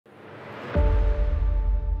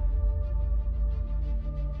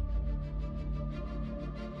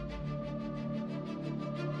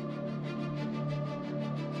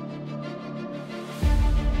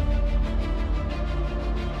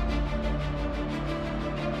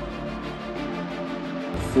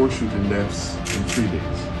4 shooting deaths in 3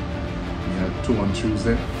 days. We had 2 on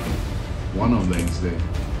Tuesday, 1 on Wednesday,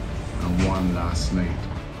 and 1 last night.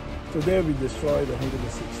 Today we destroyed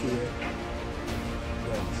 168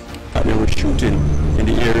 guns. They were shooting in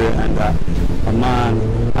the area and a man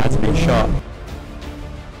has been shot.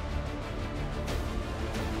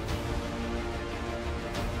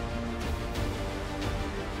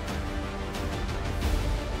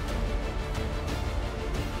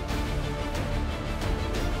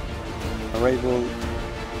 Arrival,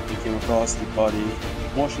 we came across the body,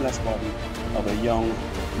 motionless body of a young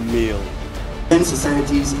male. Many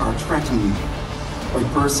societies are threatened by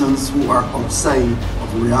persons who are outside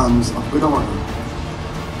of the realms of good order.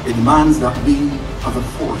 It demands that we, as a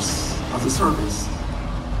force, as a service,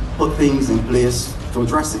 put things in place to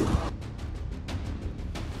address it.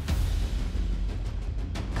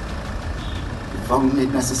 We found it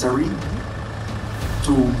necessary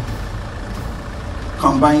to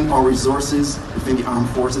combine our resources within the armed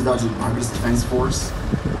forces, that's the Barbados Defense Force,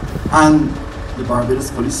 and the Barbados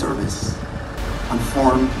Police Service, and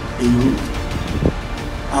form a unit.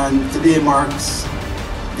 And today marks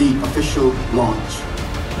the official launch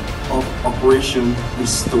of Operation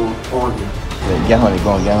Restore Order. Get her to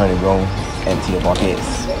go, empty the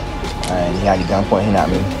pockets. And he had the gun pointing at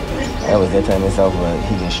me. I was there telling myself, but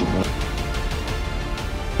he didn't shoot me.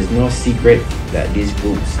 There's no secret that these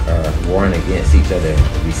groups are warring against each other.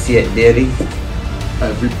 We see it daily.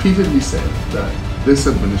 I've repeatedly said that this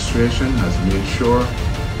administration has made sure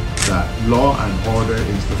that law and order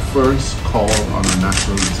is the first call on our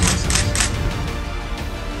natural resources.